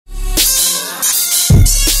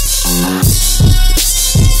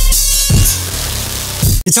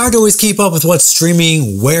It's hard to always keep up with what's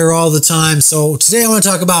streaming where all the time, so today I want to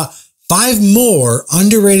talk about 5 more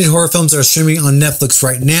underrated horror films that are streaming on Netflix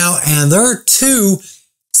right now, and there are 2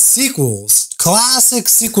 sequels, classic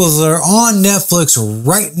sequels that are on Netflix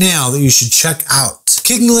right now that you should check out.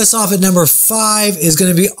 Kicking the list off at number 5 is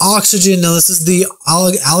going to be Oxygen. Now this is the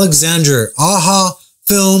Alexander Aja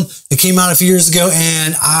film that came out a few years ago,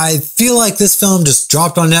 and I feel like this film just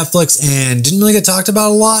dropped on Netflix and didn't really get talked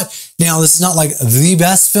about a lot. Now this is not like the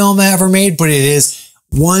best film I ever made, but it is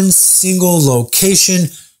one single location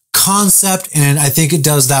concept, and I think it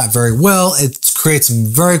does that very well. It creates some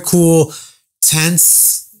very cool,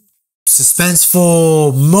 tense,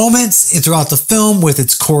 suspenseful moments throughout the film with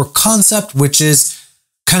its core concept, which is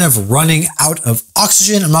kind of running out of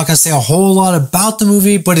oxygen. I'm not going to say a whole lot about the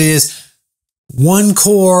movie, but it is one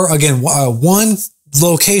core, again, one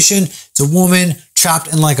location. It's a woman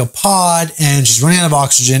trapped in like a pod and she's running out of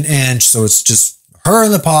oxygen. And so it's just her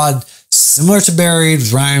in the pod, similar to Buried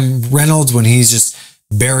with Ryan Reynolds when he's just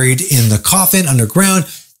buried in the coffin underground.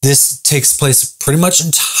 This takes place pretty much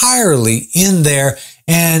entirely in there.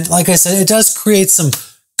 And like I said, it does create some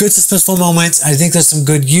good suspenseful moments. I think there's some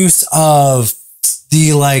good use of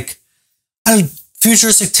the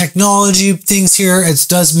futuristic technology things here. It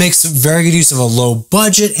does make some very good use of a low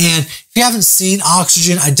budget. And if you haven't seen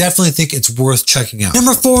Oxygen, I definitely think it's worth checking out.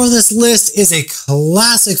 Number 4 on this list is a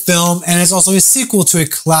classic film, and it's also a sequel to a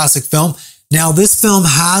classic film. Now, this film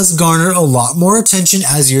has garnered a lot more attention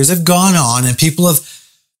as years have gone on, and people have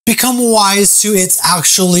become wise to its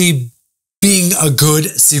actually being a good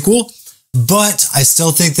sequel. But I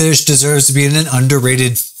still think that it deserves to be in an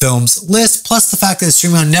underrated films list. Plus the fact that it's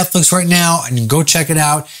streaming on Netflix right now and you can go check it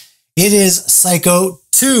out. It is Psycho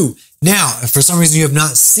 2. Now, if for some reason you have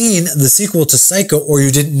not seen the sequel to Psycho or you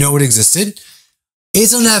didn't know it existed,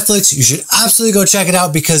 it's on Netflix. You should absolutely go check it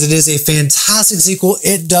out because it is a fantastic sequel.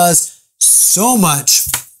 It does so much,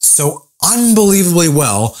 so unbelievably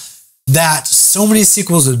well that so many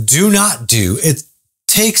sequels do not do. It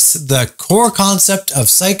takes the core concept of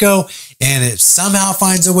Psycho and it somehow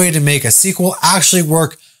finds a way to make a sequel actually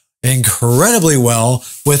work incredibly well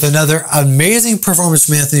with another amazing performance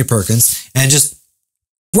from Anthony Perkins and just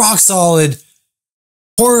rock solid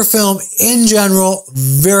horror film in general.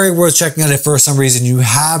 Very worth checking out if for some reason you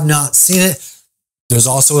have not seen it. There's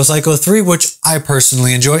also a Psycho 3, which I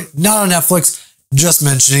personally enjoy. Not on Netflix, just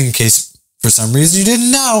mentioning in case for some reason you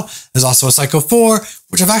didn't know. There's also a Psycho 4,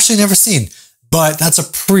 which I've actually never seen. But that's a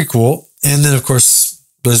prequel. And then, of course,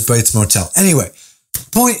 there's Bates Motel. Anyway,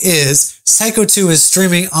 point is, Psycho 2 is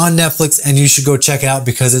streaming on Netflix, and you should go check it out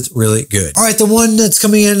because it's really good. All right, the one that's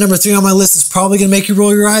coming in at number 3 on my list is probably going to make you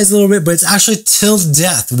roll your eyes a little bit, but it's actually Till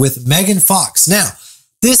Death with Megan Fox. Now,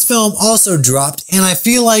 this film also dropped, and I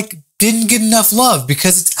feel like didn't get enough love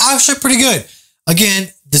because it's actually pretty good. Again,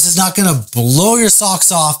 this is not going to blow your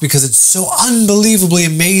socks off because it's so unbelievably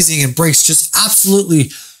amazing and breaks just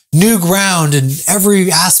absolutely new ground in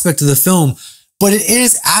every aspect of the film, but it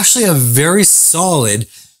is actually a very solid,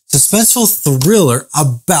 suspenseful thriller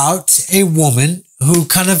about a woman who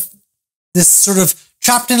kind of this sort of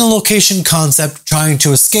trapped in a location concept trying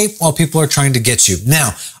to escape while people are trying to get you.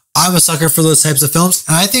 Now, I'm a sucker for those types of films,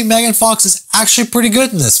 and I think Megan Fox is actually pretty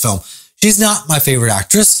good in this film. She's not my favorite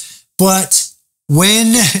actress, but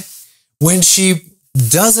when she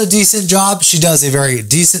does a decent job, she does a very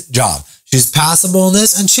decent job. She's passable in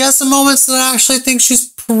this, and she has some moments that I actually think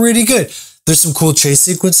she's pretty good. There's some cool chase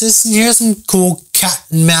sequences, and here's some cool cat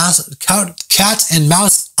and mouse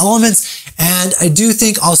elements, and I do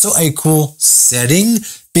think also a cool setting,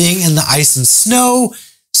 being in the ice and snow,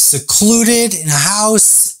 secluded in a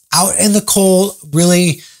house, out in the cold,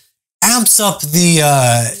 really amps up the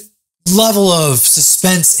level of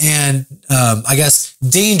suspense and I guess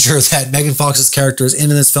danger that Megan Fox's character is in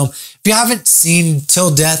this film. If you haven't seen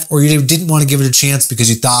Till Death or you didn't want to give it a chance because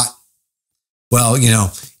you thought, well, you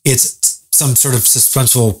know, it's some sort of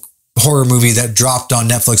suspenseful horror movie that dropped on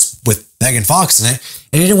Netflix with Megan Fox in it,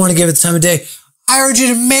 and you didn't want to give it the time of day, I urge you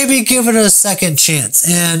to maybe give it a second chance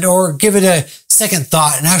or give it a second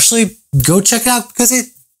thought and actually go check it out because it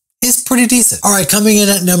is pretty decent. All right, coming in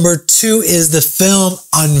at number 2 is the film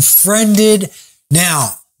Unfriended.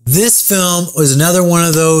 Now, this film was another one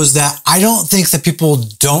of those that I don't think that people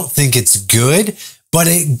don't think it's good, but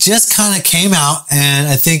it just kind of came out, and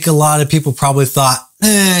I think a lot of people probably thought,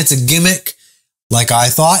 it's a gimmick. Like I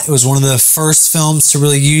thought, it was one of the first films to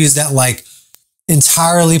really use that like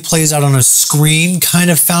entirely plays out on a screen kind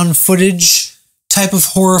of found footage type of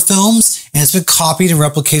horror films, and it's been copied and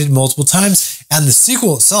replicated multiple times. And the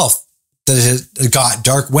sequel itself that it got,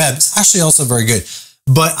 Dark Web, is actually also very good.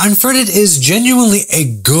 But Unfriended is genuinely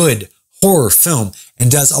a good horror film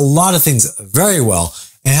and does a lot of things very well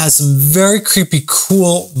and has some very creepy,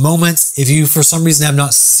 cool moments. If you, for some reason, have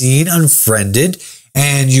not seen Unfriended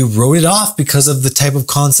and you wrote it off because of the type of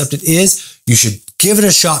concept it is, you should give it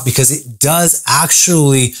a shot because it does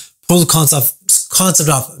actually pull the concept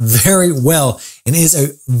off very well and is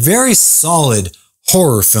a very solid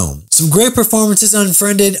horror film. Some great performances on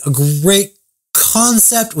Unfriended, a great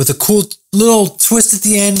concept with a cool little twist at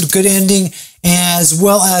the end, good ending, as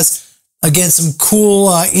well as, again, some cool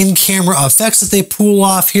in-camera effects that they pull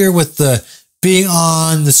off here with the being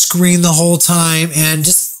on the screen the whole time, and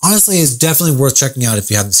just honestly is definitely worth checking out if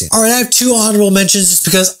you haven't seen it. All right, I have 2 honorable mentions just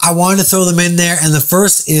because I wanted to throw them in there, and the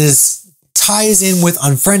first ties in with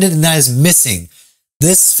Unfriended, and that is Missing.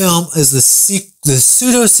 This film is the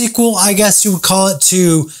pseudo-sequel, I guess you would call it,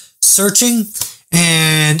 to Searching.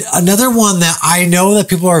 And another one that I know that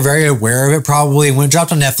people are very aware of it probably. When it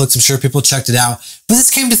dropped on Netflix, I'm sure people checked it out. But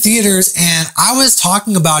this came to theaters, and I was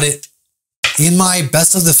talking about it in my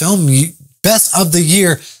best of the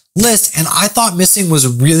year list, and I thought Missing was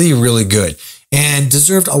really, really good and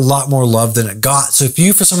deserved a lot more love than it got. So if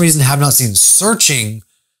you, for some reason, have not seen Searching,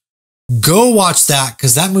 go watch that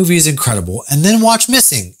because that movie is incredible. And then watch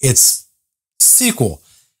Missing. It's sequel.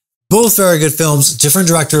 Both very good films, different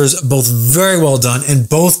directors, both very well done, and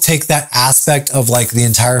both take that aspect of like the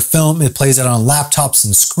entire film. It plays it on laptops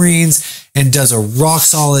and screens and does a rock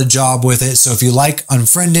solid job with it. So if you like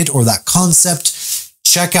Unfriended or that concept,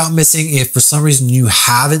 check out Missing. If for some reason you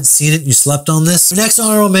haven't seen it, you slept on this. The next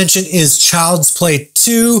honorable mention is Child's Play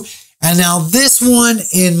 2. And now this one,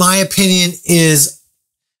 in my opinion, is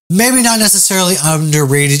maybe not necessarily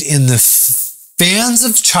underrated in the fans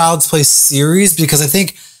of Child's Play series, because I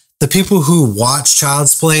think the people who watch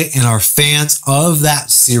Child's Play and are fans of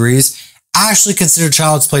that series actually consider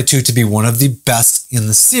Child's Play 2 to be one of the best in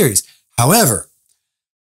the series. However,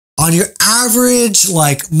 on your average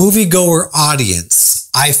like moviegoer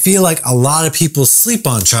audience, I feel like a lot of people sleep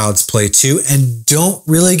on Child's Play 2 and don't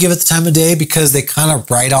really give it the time of day because they kind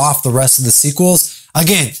of write off the rest of the sequels.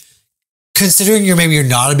 Again, considering you're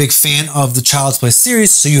not a big fan of the Child's Play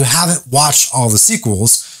series, so you haven't watched all the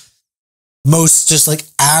sequels, most just like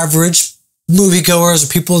average moviegoers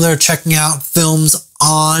or people that are checking out films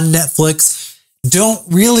on Netflix don't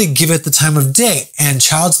really give it the time of day. And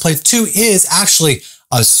Child's Play 2 is actually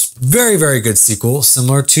a very, very good sequel,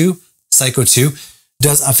 similar to Psycho 2.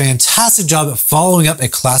 Does a fantastic job at following up a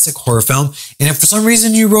classic horror film. And if for some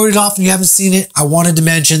reason you wrote it off and you haven't seen it, I wanted to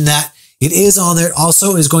mention that it is on there. It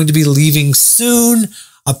also is going to be leaving soon,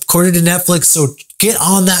 according to Netflix. So get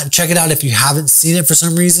on that and check it out if you haven't seen it for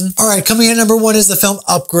some reason. All right, coming in number 1 is the film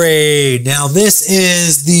Upgrade. Now, this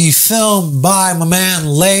is the film by my man,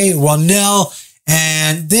 Leigh Whannell.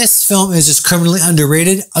 And this film is just criminally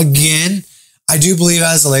underrated. Again, I do believe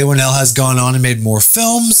as Leigh Whannell has gone on and made more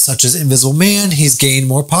films, such as Invisible Man, he's gained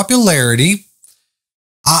more popularity.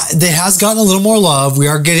 It has gotten a little more love. We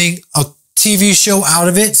are getting a TV show out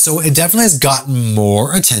of it, so it definitely has gotten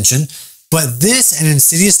more attention. But this and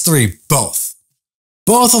Insidious 3, both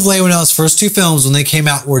of Leigh Whannell's first 2 films when they came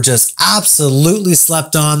out were just absolutely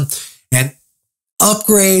slept on. And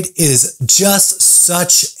Upgrade is just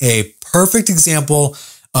such a perfect example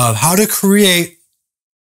of how to create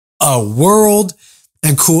a world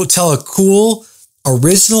and tell a cool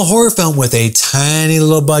original horror film with a tiny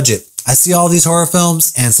little budget. I see all these horror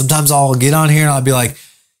films and sometimes I'll get on here and I'll be like,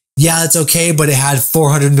 yeah, it's okay, but it had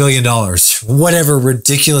 $400 million. Whatever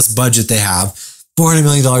ridiculous budget they have. $400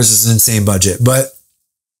 million is an insane budget. But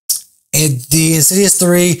the Insidious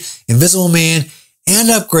 3, Invisible Man,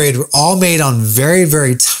 and Upgrade were all made on very,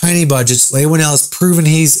 very tiny budgets. Leigh Whannell has proven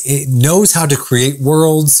he knows how to create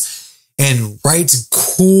worlds and write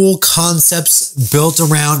cool concepts built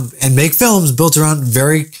around and make films built around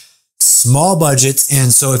very small budgets.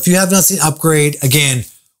 And so if you have not seen Upgrade, again,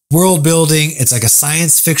 world building, it's like a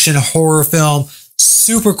science fiction horror film,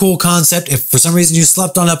 super cool concept. If for some reason you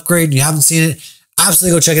slept on Upgrade and you haven't seen it,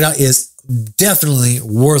 absolutely go check it out. It is definitely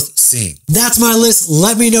worth seeing. That's my list.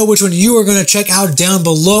 Let me know which one you are going to check out down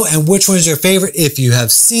below and which one is your favorite if you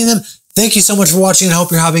have seen them. Thank you so much for watching and I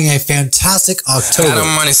hope you're having a fantastic October. Got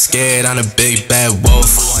them running scared, I'm a big bad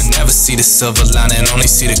wolf. I never see the silver lining,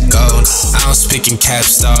 only see the gold. I don't speak in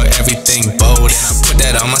caps, dog, everything bold. Put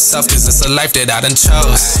that on myself cause it's a life that I done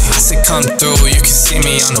chose. I said come through, you can see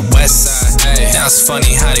me on the west side. Now it's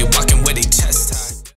funny how they walking with their chest.